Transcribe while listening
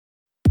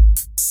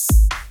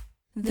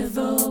The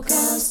Vocal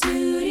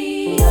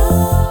Studio.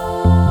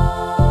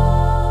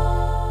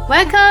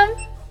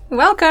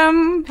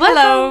 Welcome.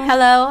 Hello.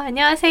 Hello.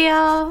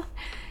 안녕하세요.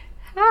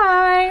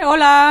 Hi.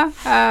 Hola.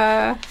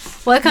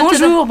 Welcome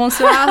bonjour.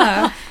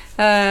 Bonsoir.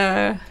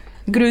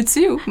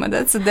 Grüezi.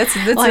 That's.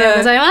 おはよう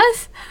ございま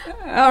す.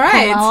 All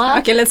right. Konbanwa.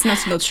 Okay. Let's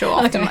not show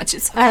off too much.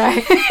 All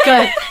right.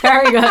 Good.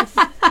 Very good.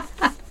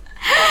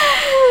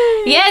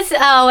 Yes.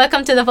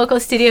 Welcome to the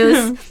Vocal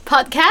Studios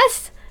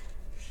podcast,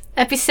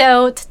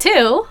 episode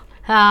 2.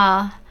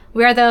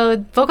 We are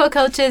the vocal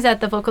coaches at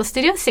the Vocal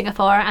Studio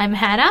Singapore. I'm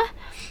Hannah.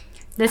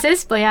 This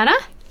is Boyana.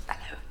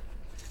 Hello.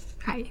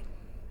 Hi.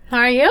 How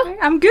are you?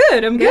 I'm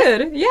good.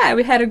 Yeah,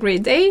 we had a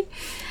great day,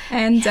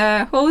 and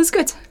all is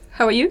good.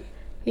 How are you?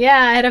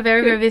 Yeah, I had a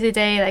very, very busy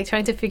day, like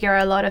trying to figure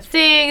out a lot of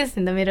things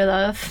in the middle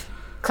of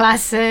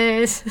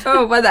classes.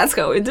 Oh, but that's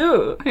what we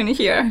do in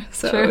here,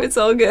 so True. it's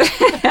all good.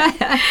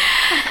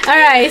 All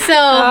right, so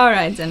All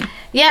right then.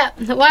 yeah,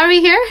 what are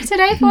we here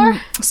today for?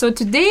 So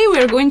today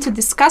we're going to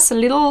discuss a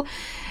little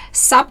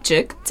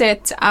subject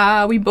that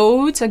we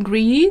both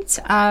agreed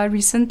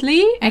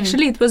recently.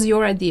 Actually, it was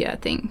your idea, I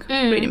think,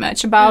 pretty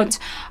much, about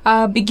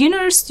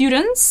beginner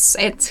students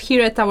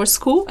here at our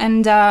school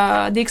and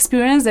the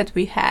experience that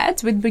we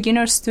had with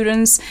beginner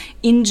students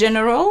in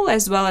general,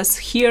 as well as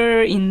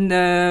here in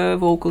the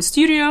vocal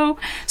studio.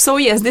 So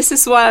yes, this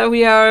is what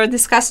we are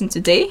discussing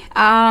today.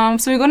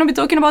 So we're going to be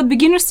talking about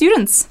beginner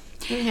students.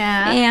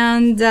 Yeah.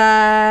 And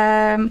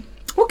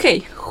okay,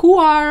 who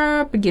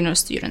are beginner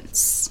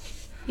students?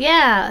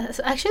 Yeah,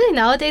 so actually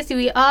nowadays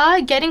we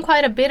are getting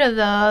quite a bit of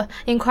the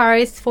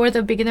inquiries for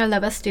the beginner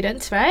level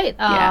students, right?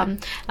 I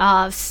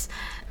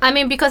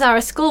mean, because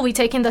our school, we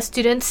take in the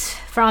students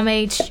from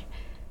age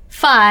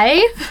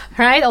 5,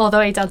 right, all the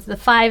way down to the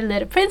 5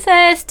 little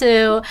princess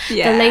to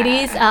the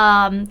ladies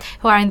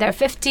who are in their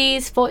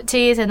 50s,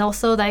 40s, and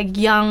also like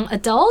young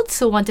adults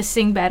who want to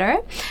sing better,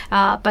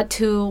 but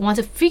who want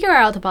to figure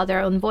out about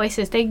their own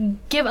voices. They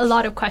give a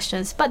lot of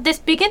questions. But this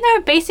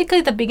beginner,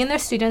 basically the beginner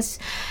students,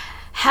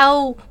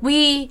 how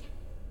we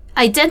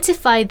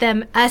identify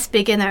them as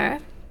beginner,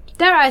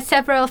 there are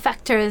several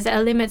factors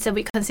and limits that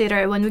we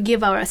consider when we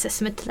give our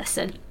assessment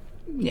lesson.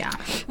 Yeah.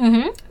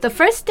 The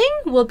first thing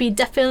will be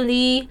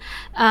definitely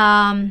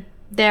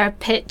their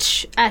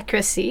pitch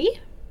accuracy,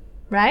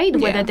 right?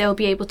 Yeah. Whether they'll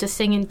be able to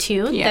sing in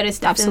tune. Yeah, That is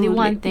definitely absolutely.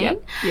 one thing.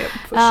 Yeah,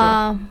 for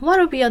sure. What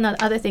would be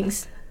other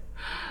things?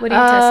 What do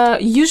you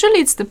test? Usually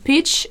it's the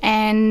pitch,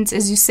 and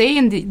as you say,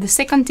 and the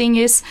second thing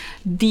is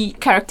the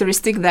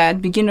characteristic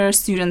that beginner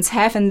students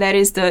have, and that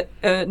is the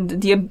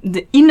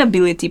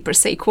inability per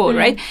se, quote,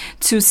 right,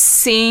 to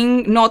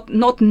sing, not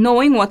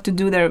knowing what to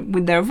do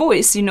with their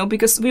voice,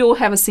 because we all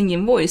have a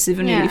singing voice,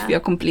 even if we are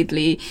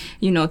completely,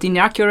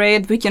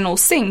 inaccurate, we can all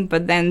sing,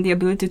 but then the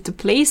ability to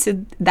place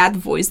that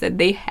voice that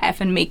they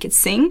have and make it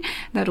sing,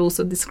 that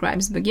also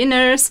describes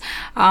beginners,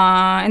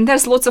 and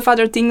there's lots of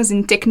other things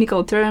in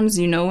technical terms,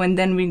 and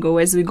then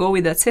as we go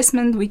with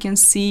assessment, we can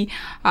see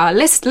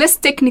less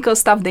technical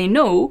stuff they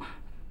know,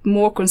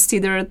 more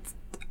considered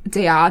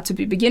they are to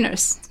be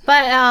beginners.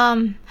 But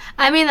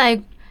I mean,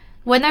 like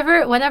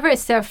whenever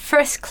it's their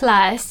first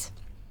class,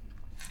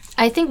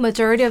 I think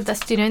majority of the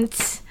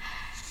students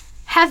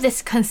have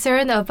this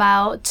concern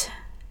about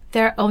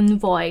their own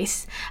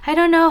voice. I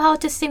don't know how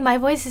to sing. My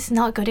voice is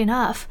not good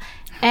enough,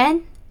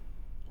 and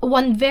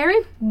one very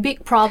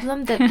big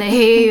problem that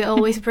they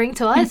always bring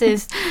to us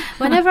is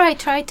whenever I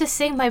try to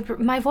sing,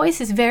 my voice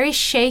is very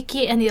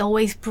shaky and it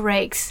always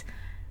breaks.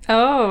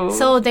 Oh.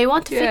 So they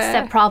want to fix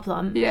that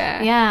problem.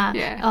 Yeah.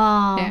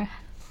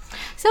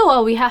 So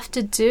what we have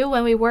to do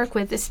when we work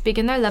with this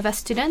beginner level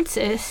students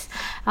is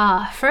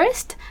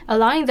first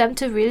allowing them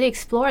to really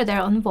explore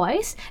their own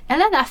voice, and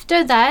then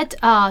after that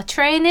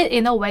train it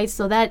in a way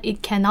so that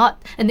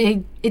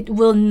it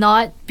will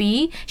not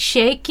be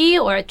shaky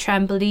or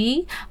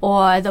trembly,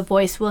 or the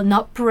voice will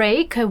not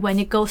break when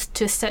it goes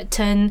to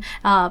certain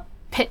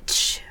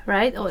pitch,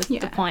 right? Or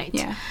the point.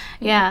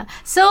 Yeah.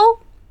 So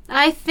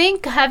I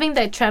think having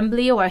that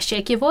trembly or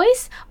shaky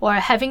voice, or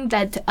having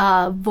that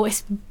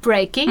voice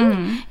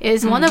breaking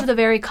is one of the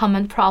very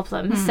common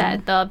problems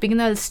that the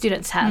beginner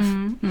students have.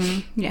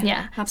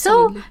 Yeah, So,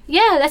 absolutely.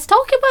 let's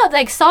talk about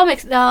like some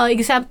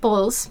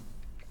examples.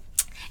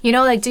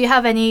 Do you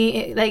have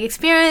any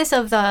experience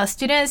of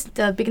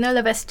the beginner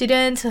level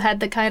students who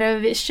had the kind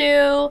of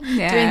issue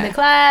during the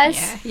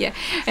class? Yeah.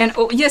 And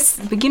yes,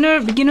 beginner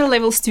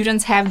level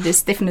students have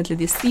definitely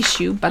this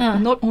issue, but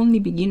not only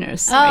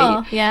beginners.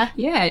 Oh, right?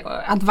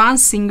 Yeah,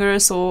 advanced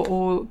singers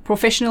or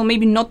professional,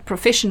 maybe not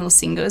professional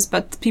singers,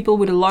 but people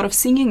with a lot of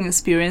singing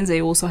experience,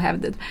 they also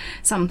have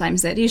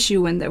sometimes that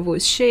issue when their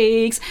voice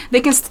shakes.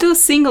 They can still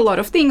sing a lot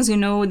of things,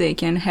 they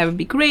can have a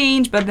big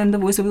range, but then the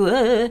voice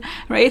will,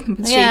 right?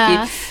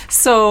 Shaky.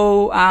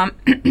 So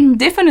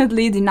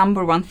definitely the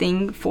number one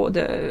thing for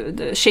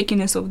the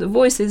shakiness of the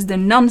voice is the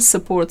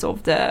non-support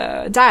of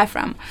the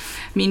diaphragm,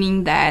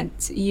 meaning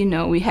that, you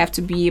know, we have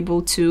to be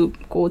able to,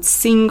 quote,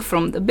 sing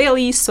from the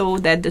belly so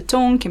that the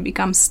tone can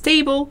become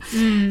stable.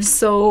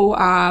 So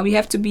we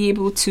have to be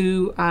able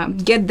to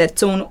get that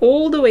tone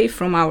all the way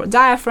from our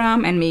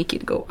diaphragm and make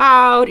it go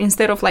out,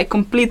 instead of like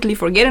completely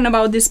forgetting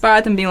about this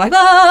part and being like,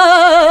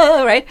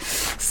 ah, right?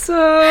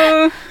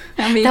 So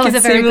I mean, that was a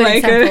very good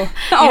example.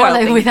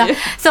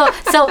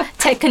 So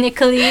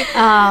technically,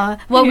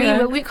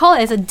 what we call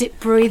it as a deep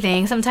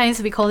breathing.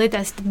 Sometimes we call it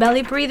as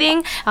belly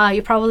breathing.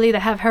 You probably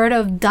have heard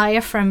of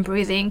diaphragm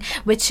breathing,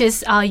 which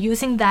is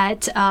using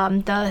that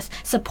the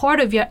support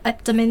of your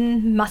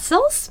abdomen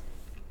muscles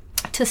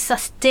to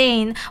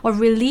sustain or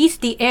release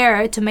the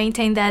air to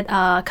maintain that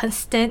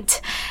constant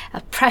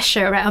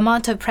pressure, right,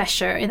 amount of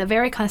pressure in a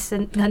very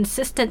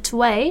consistent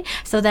way,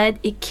 so that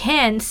it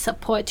can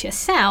support your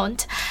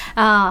sound.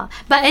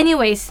 But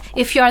anyways,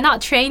 if you are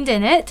not trained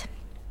in it,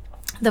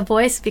 the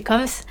voice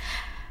becomes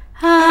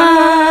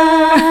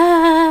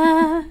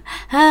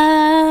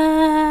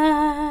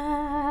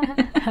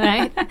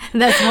right?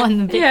 That's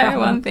one big problem.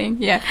 One thing.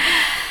 Yeah.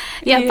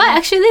 But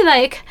actually,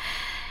 like,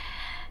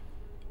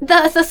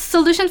 the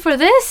solution for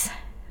this,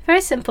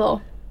 very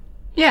simple.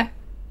 Yeah.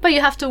 But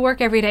you have to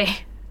work every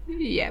day.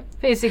 Yeah.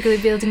 Basically,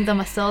 building the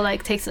muscle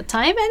like takes a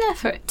time and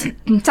effort.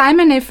 Time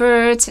and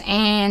effort,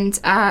 and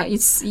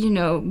it's, you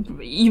know,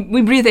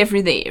 we breathe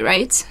every day,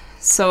 right?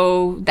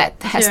 So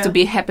that has to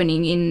be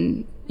happening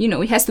in, you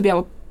know, it has to be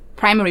our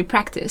primary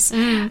practice.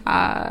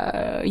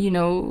 You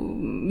know,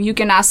 you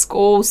can ask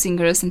all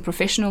singers and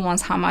professional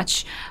ones how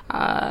much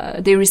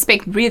they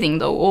respect breathing,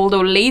 though. Although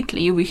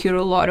lately we hear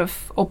a lot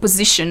of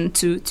opposition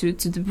to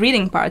the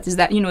breathing part, is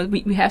that, you know,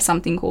 we have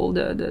something called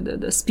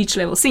the speech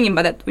level singing,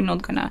 but that we're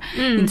not gonna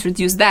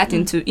introduce that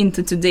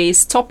into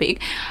today's topic.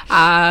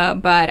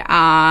 But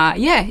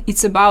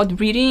it's about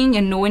breathing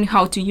and knowing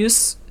how to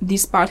use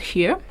this part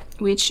here,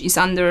 which is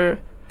not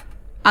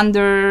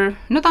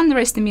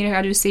underestimated, how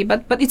do you say,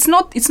 but it's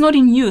not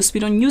in use. We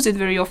don't use it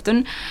very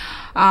often.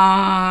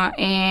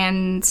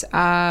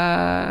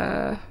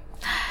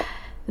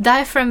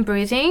 Diaphragm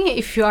breathing,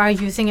 if you are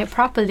using it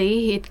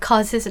properly, it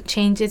causes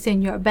changes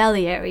in your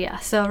belly area.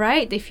 So,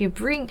 right, if you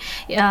bring,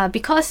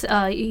 because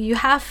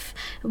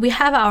we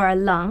have our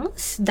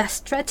lungs that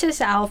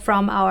stretches out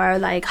from our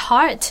like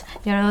heart,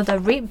 you know, the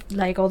rib,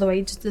 like all the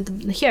way to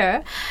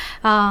here.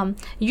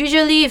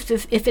 Usually, if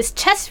it's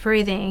chest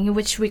breathing,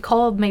 which we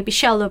call maybe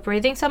shallow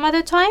breathing some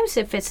other times,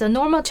 if it's a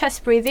normal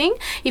chest breathing,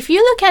 if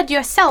you look at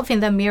yourself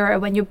in the mirror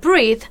when you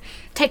breathe,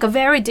 take a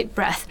very deep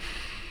breath.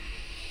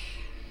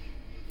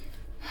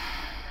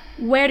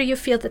 Where do you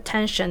feel the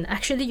tension?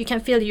 Actually, you can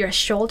feel your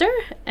shoulder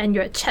and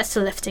your chest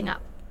lifting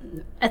up.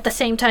 At the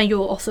same time, you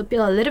will also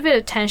feel a little bit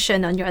of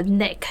tension on your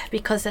neck,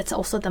 because that's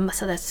also the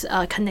muscle that's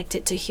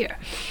connected to here.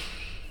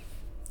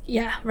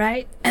 Yeah,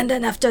 right? And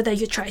then after that,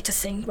 you try to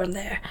sing from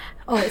there.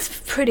 Oh,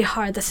 it's pretty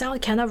hard. The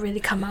sound cannot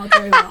really come out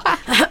very well.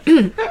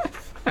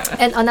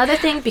 And another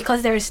thing,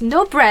 because there is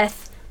no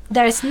breath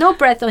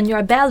on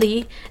your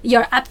belly,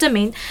 your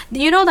abdomen.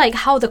 You know, like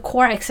how the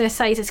core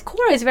exercises.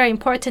 Core is very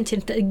important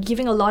in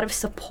giving a lot of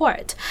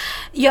support.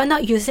 You're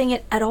not using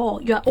it at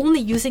all. You're only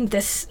using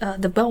this,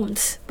 the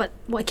bones. But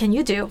what can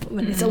you do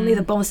when it's only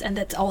the bones and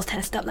it's all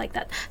tensed up like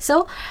that?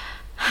 So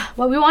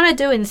what we want to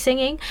do in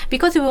singing,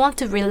 because we want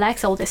to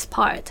relax all this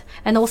part,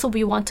 and also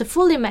we want to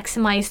fully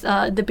maximize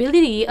the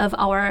ability of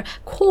our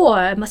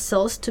core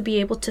muscles to be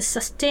able to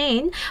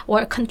sustain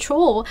or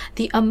control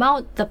the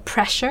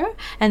pressure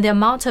and the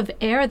amount of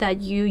air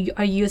that you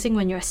are using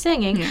when you're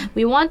singing.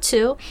 We want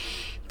to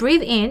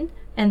breathe in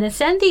and then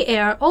send the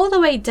air all the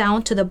way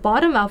down to the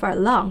bottom of our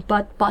lung,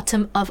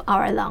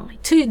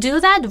 To do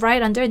that,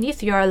 right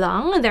underneath your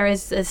lung, there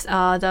is this,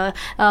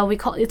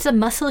 it's a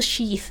muscle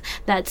sheath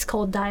that's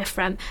called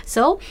diaphragm.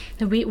 So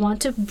we want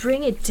to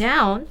bring it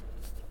down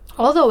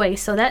all the way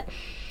so that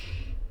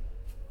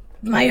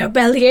your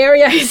belly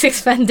area is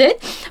expanded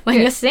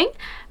when you sing.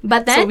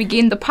 But then, so we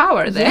gain the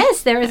power there.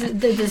 Yes,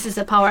 this is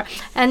the power.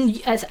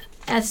 And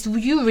as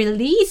you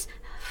release,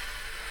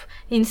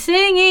 in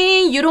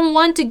singing, you don't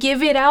want to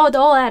give it out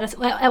all at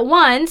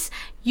once.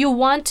 You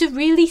want to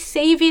really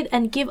save it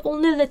and give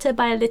only little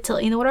by little.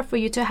 In order for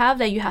you to have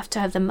that, you have to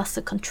have the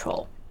muscle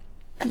control.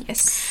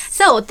 Yes.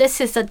 So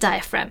this is the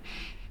diaphragm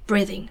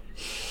breathing.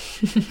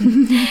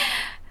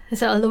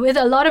 So with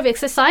a lot of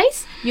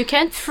exercise, you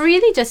can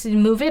freely just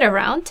move it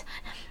around,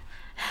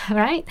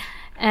 right?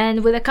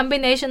 And with a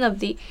combination of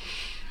the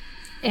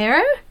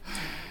air,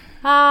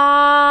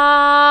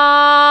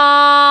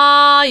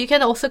 you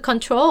can also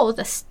control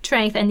the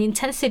strength and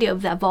intensity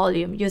of that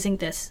volume using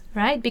this,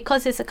 right?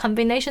 Because it's a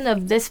combination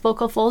of this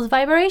vocal folds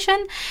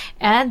vibration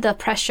and the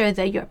pressure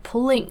that you're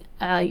pulling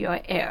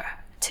your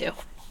air to.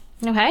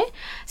 Okay?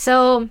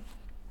 So,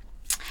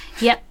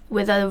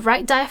 with the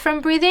right diaphragm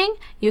breathing,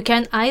 you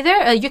can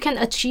either you can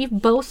achieve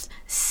both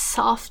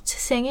soft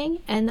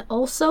singing and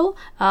also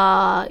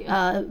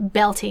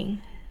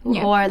belting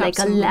or like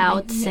absolutely. a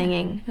loud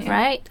singing,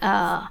 right?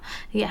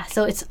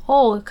 So it's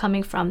all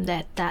coming from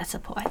that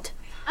support.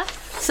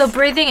 So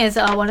breathing is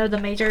one of the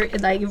major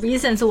like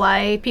reasons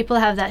why people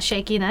have that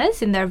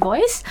shakiness in their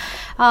voice.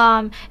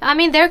 I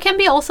mean, there can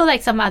be also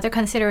like some other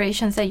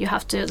considerations that you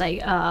have to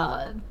like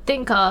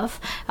think of.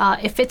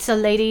 If it's a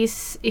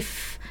ladies,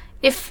 if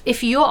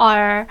you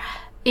are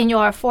in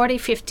your 40s,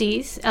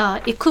 50s,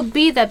 it could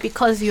be that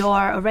because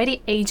you're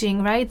already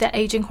aging, right? The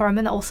aging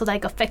hormone also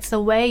like affects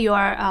the way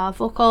your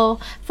vocal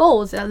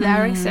folds, the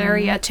larynx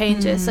area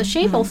changes. So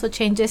shape also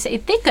changes,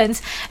 it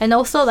thickens, and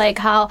also like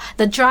how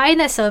the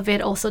dryness of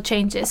it also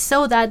changes,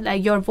 so that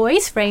like your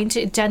voice range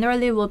it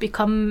generally will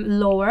become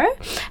lower.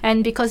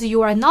 And because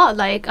you are not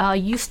like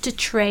used to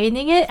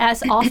training it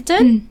as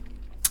often,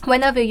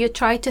 whenever you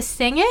try to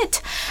sing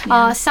it,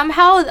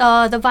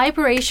 somehow the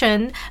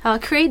vibration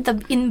create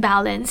the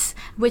imbalance,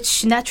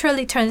 which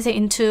naturally turns it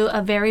into a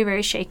very,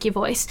 very shaky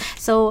voice.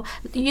 So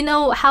you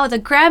know how the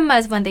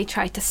grandmas, when they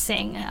try to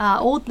sing,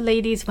 old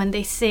ladies, when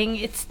they sing,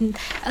 it's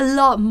a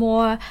lot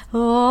more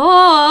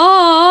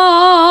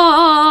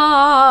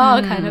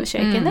kind of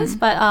shakiness,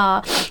 but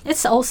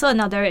it's also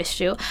another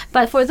issue.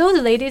 But for those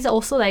ladies,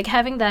 also like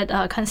having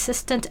that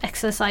consistent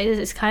exercises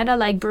is kind of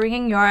like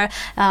bringing your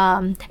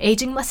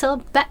aging muscle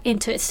back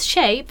into its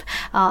shape.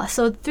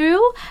 So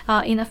through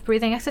enough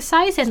breathing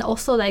exercise and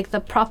also like the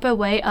proper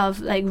way of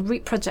like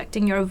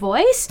reprojecting your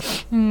voice,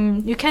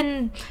 you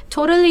can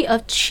totally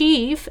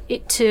achieve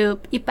it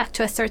back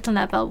to a certain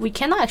level. We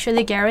cannot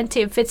actually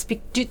guarantee if it's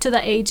due to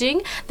the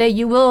aging that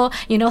you will,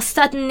 you know,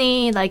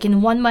 suddenly like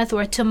in 1 month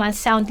or 2 months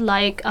sound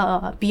like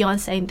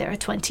Beyonce in their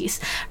 20s.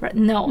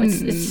 No,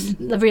 it's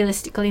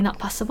realistically not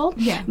possible.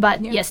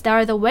 But yes, there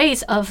are the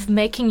ways of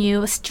making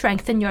you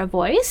strengthen your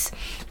voice.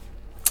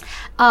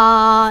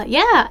 Like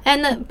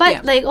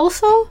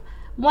also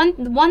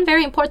one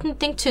very important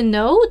thing to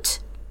note,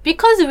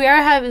 because we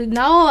are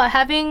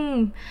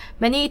having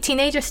many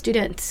teenager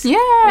students.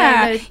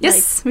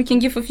 Yes, we can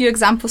give a few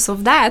examples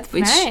of that,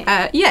 which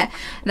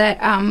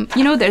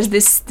there's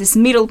this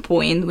middle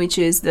point, which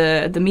is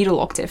the middle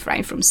octave,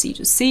 right, from C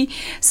to C.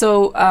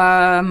 So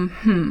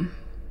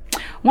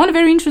one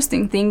very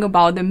interesting thing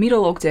about the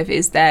middle octave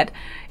is that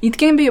it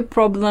can be a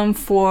problem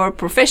for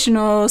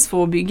professionals,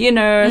 for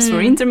beginners,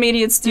 for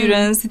intermediate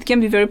students. It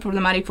can be very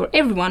problematic for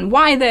everyone.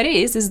 Why that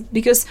is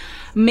because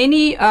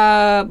many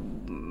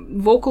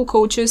vocal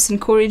coaches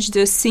encourage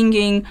the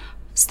singing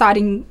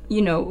starting,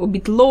 a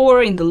bit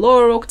lower in the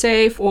lower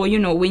octave, or,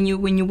 when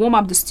you warm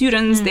up the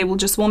students, they will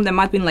just warm them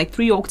up in like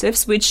 3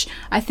 octaves, which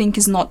I think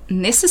is not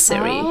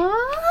necessary.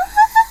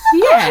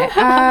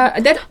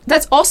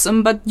 That's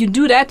awesome, but you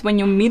do that when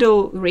your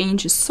middle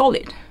range is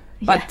solid.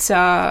 But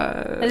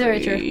that's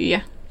very true.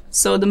 Yeah.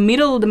 So the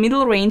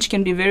middle range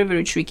can be very,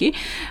 very tricky.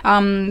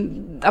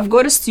 I've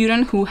got a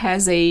student who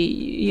has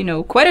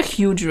quite a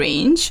huge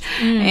range,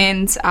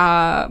 and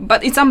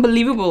but it's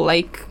unbelievable.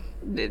 Like,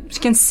 she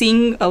can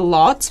sing a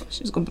lot.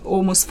 She's got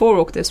almost 4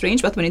 octaves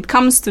range, but when it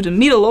comes to the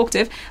middle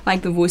octave,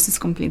 like, the voice is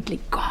completely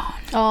gone.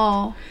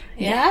 Oh.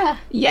 Yeah.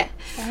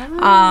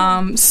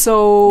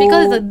 So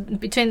because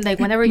between like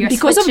whenever you're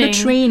because switching. of the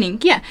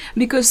training,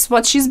 because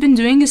what she's been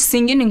doing is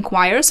singing in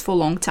choirs for a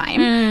long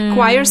time.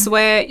 Choirs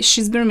where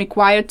she's been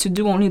required to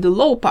do only the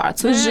low part,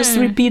 so it's just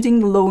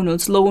repeating the low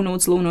notes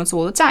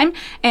all the time.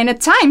 And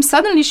at times,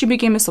 suddenly she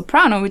became a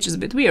soprano, which is a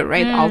bit weird,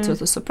 right? Alto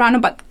to soprano,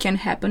 but can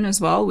happen as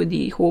well with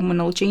the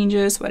hormonal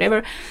changes,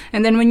 whatever.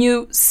 And then when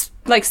you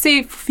like, say,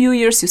 a few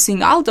years you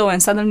sing alto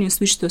and suddenly you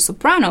switch to a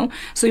soprano,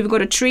 so you've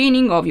got a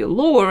training of your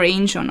lower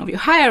range and of your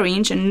higher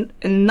range and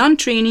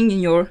non-training in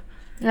your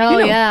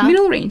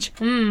middle range.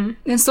 And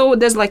so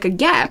there's like a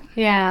gap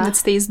that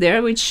stays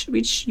there, which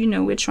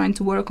we're trying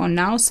to work on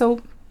now.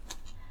 So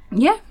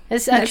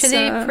it's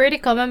actually pretty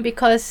common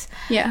because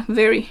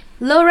very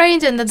low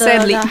range and the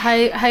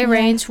high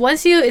range,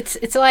 once you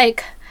it's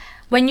like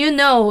when you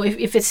know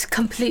if it's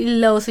completely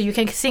low so you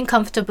can sing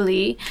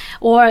comfortably,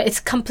 or it's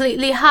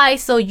completely high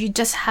so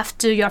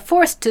you're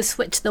forced to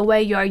switch the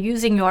way you are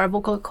using your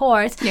vocal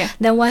cords,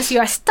 then once you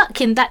are stuck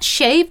in that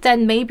shape,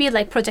 then maybe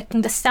like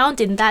projecting the sound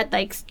in that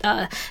like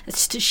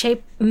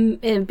shape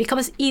it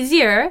becomes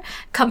easier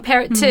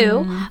compared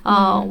to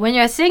when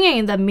you're singing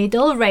in the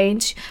middle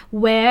range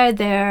where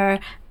they're,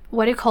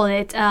 what do you call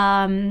it,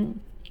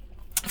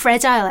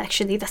 fragile.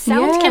 Actually, the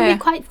sound can be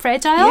quite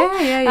fragile.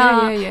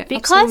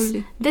 Because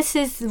absolutely. This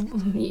is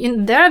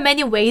there are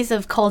many ways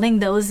of calling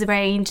those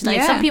range.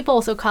 Like some people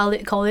also call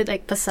it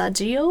like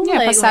passaggio.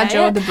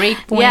 Passaggio, right? The break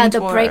point.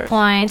 The break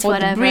points,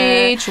 whatever. The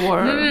bridge,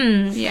 or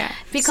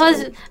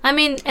because I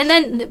mean, and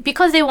then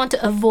because they want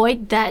to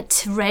avoid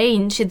that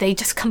range, they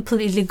just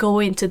completely go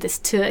into this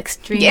two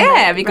extreme.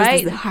 Because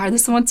it's the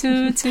hardest one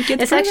to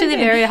get. It's actually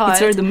very hard.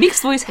 It's where the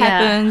mixed voice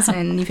happens,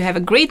 and if you have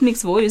a great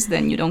mixed voice,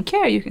 then you don't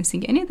care. You can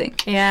sing anything.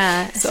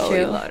 So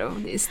true. A lot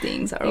of these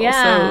things are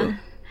also.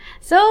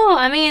 So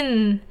I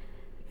mean,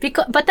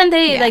 but then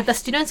they like the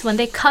students when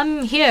they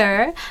come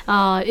here,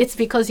 it's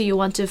because you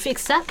want to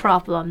fix that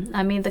problem.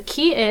 I mean, the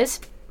key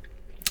is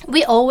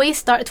we always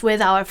start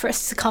with our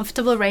first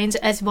comfortable range,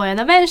 as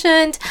Boyana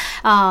mentioned.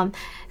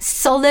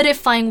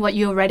 Solidifying what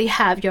you already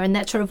have, your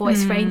natural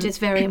voice range is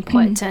very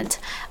important.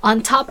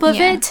 On top of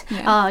it,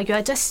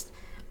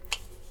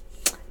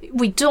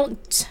 we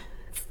don't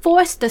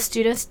force the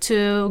students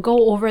to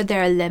go over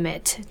their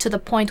limit to the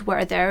point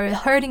where they're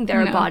hurting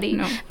their body.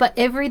 No. But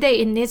every day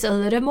it needs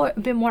a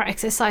bit more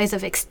exercise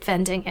of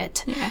expanding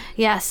it.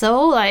 Yeah,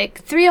 so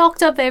like 3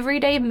 octave every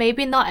day,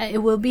 maybe not,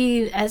 it will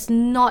be as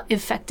not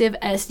effective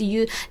as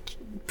you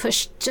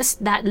push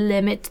just that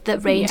limit, the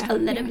range a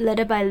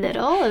little by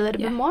little, a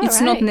little bit more. It's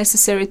not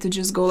necessary to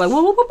just go like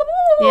whoa, whoa, whoa,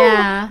 whoa.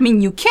 I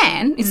mean, you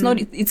can. It's not.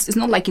 It's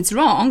not like it's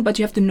wrong, but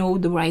you have to know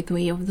the right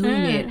way of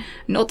doing it.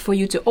 Not for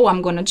you to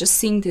I'm gonna just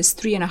sing this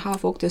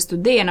 3.5 octaves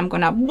today, and I'm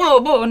gonna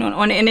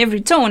on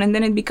every tone, and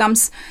then it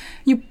becomes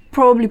you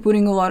probably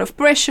putting a lot of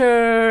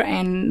pressure,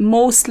 and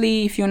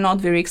mostly if you're not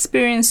very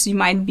experienced, you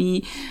might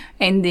be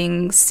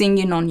ending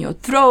singing on your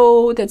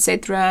throat,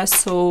 etc.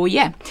 So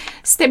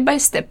step by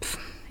step.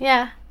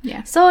 Yeah.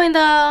 So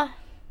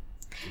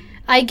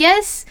I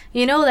guess,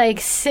 like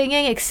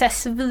singing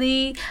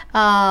excessively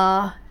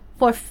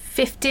for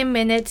 15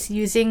 minutes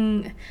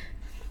using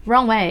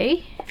wrong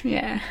way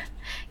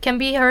can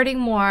be hurting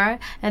more.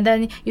 And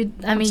then you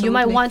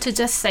might want to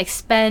just like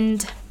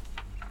spend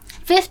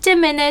 15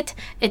 minutes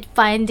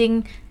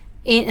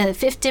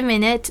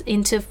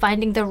into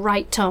finding the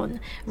right tone,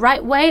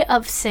 right way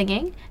of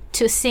singing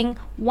to sing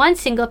one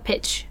single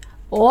pitch,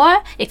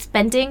 or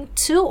expanding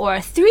 2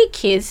 or 3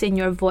 keys in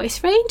your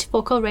voice range,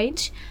 vocal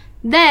range.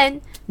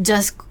 Then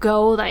just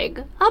go like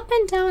up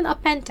and down,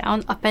 up and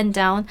down, up and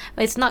down.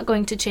 But it's not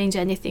going to change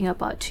anything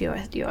about your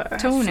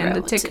tone and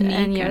the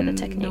technique and the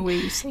technique. The way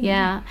you sing.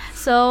 Yeah.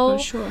 So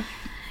for sure.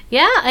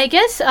 Yeah, I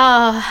guess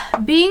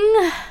being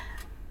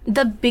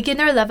the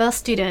beginner level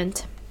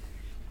student,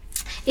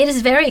 it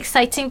is very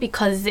exciting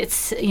because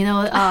it's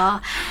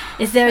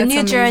it's their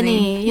new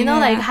journey.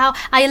 Like how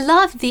I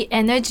love the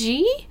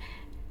energy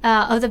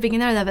of the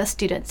beginner level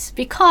students,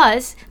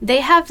 because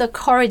they have the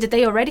courage,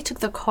 they already took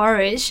the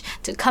courage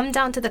to come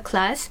down to the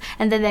class,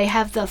 and then they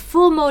have the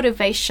full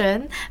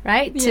motivation,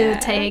 right, to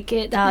take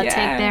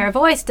their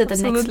voice to the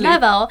next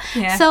level.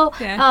 So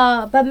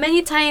but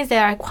many times they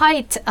are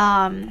quite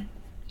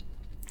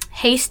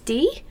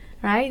hasty,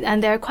 right,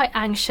 and they're quite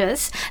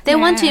anxious. They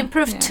want to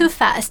improve too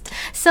fast.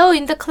 So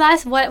in the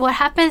class, what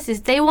happens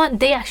is they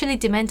actually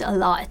demand a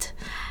lot.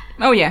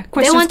 Oh yeah,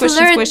 questions.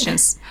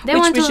 They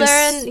want to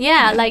learn,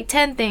 like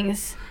 10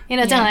 things in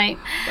a time.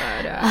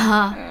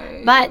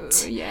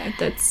 But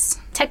that's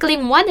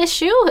tackling one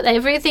issue.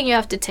 Everything you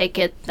have to take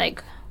it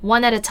like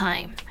one at a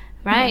time,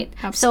 right?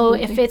 So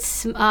if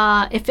it's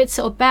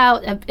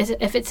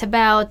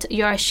about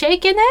your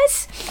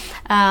shakiness,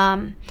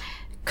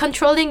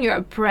 controlling your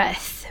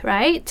breath,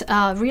 right?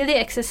 Really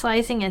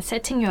exercising and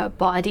setting your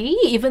body,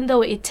 even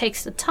though it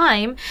takes the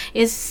time,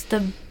 is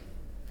the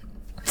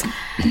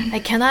I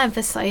cannot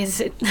emphasize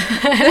it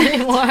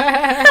anymore.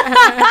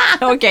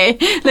 Okay,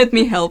 let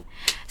me help.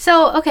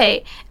 So,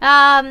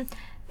 the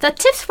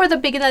tips for the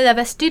beginner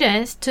level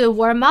students to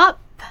warm up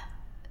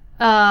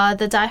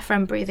the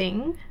diaphragm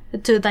breathing,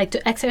 to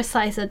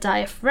exercise the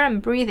diaphragm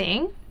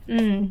breathing.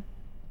 It's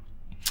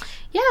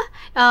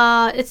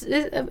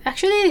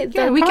actually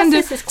the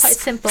process is quite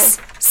simple.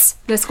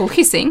 That's called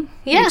hissing,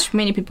 which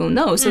many people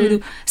know. So we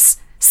do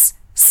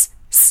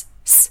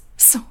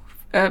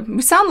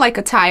we sound like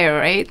a tire,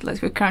 right?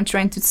 Like we're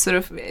trying to sort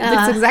of...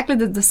 That's exactly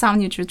the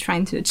sound you're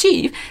trying to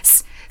achieve.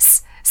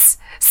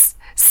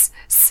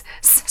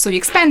 So you're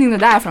expanding the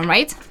diaphragm,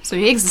 right? So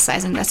you're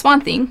exercising. That's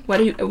one thing.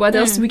 What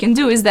else we can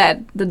do is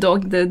that the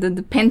dog,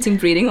 the panting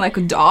breathing like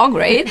a dog,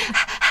 right?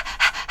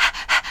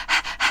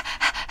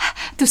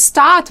 To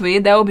start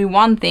with, that will be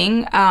one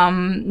thing,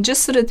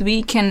 just so that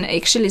we can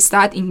actually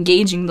start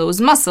engaging those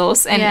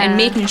muscles and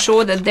making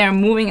sure that they're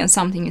moving and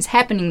something is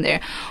happening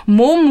there.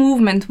 More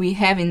movement we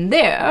have in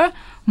there,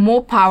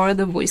 more power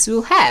the voice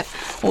will have.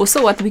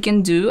 Also, what we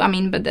can do,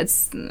 but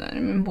that's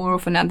more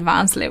of an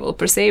advanced level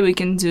per se, we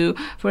can do,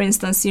 for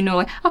instance,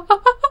 like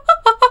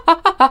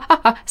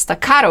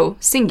staccato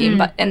singing,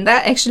 and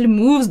that actually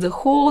moves the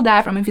whole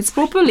diaphragm. If it's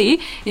properly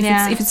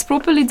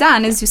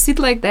done, as you sit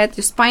like that,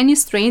 your spine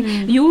is straight,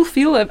 you'll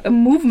feel a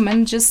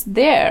movement just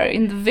there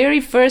in the very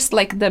first,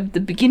 like the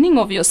beginning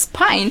of your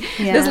spine.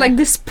 There's like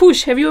this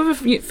push. Have you ever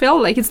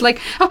felt like it's like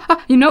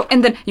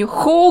and then your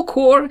whole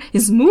core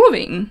is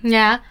moving?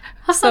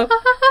 So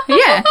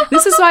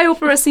this is why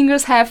opera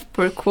singers have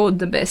per quote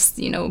the best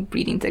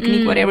breathing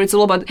technique, whatever. It's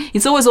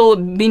always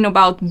been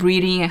about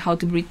breathing and how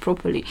to breathe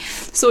properly.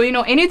 So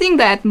anything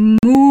that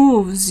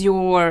moves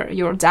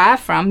your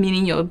diaphragm,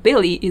 meaning your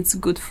belly, it's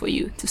good for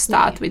you to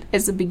start with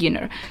as a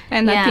beginner.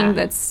 And I think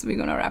we're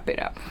gonna wrap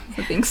it up,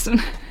 I think,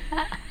 soon.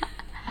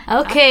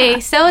 Okay,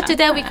 so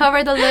today we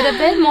covered a little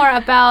bit more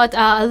about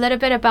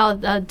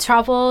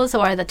troubles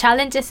or the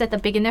challenges that the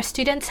beginner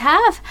students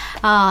have,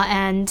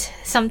 and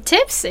some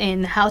tips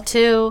in how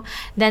to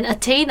then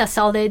attain a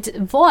solid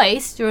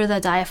voice through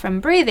the diaphragm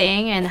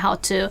breathing, and how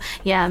to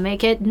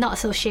make it not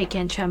so shaky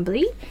and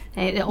trembly.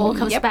 It all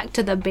comes back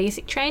to the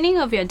basic training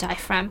of your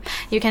diaphragm.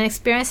 You can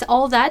experience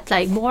all that,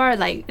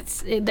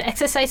 the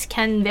exercise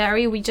can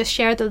vary. We just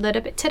shared a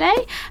little bit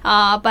today,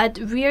 but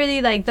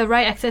really the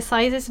right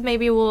exercises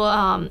maybe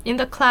will in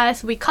the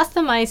class we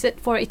customize it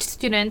for each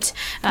student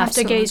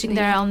after gauging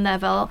their own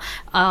level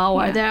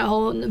or their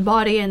own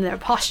body and their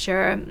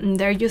posture, and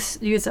their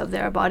use of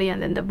their body,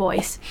 and then the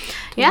voice.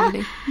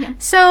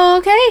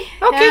 So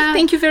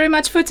thank you very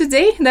much for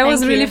today. That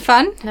was really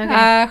fun.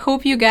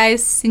 Hope you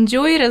guys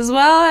enjoy it as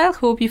well. I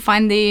hope you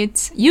find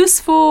it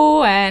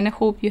useful, and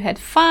hope you had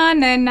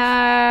fun, and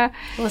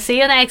we'll see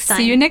you next time.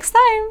 See you next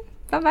time.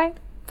 Bye-bye.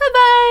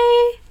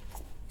 Bye-bye.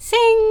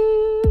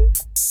 Sing.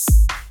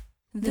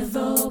 The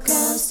Vocal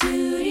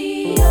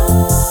Studio.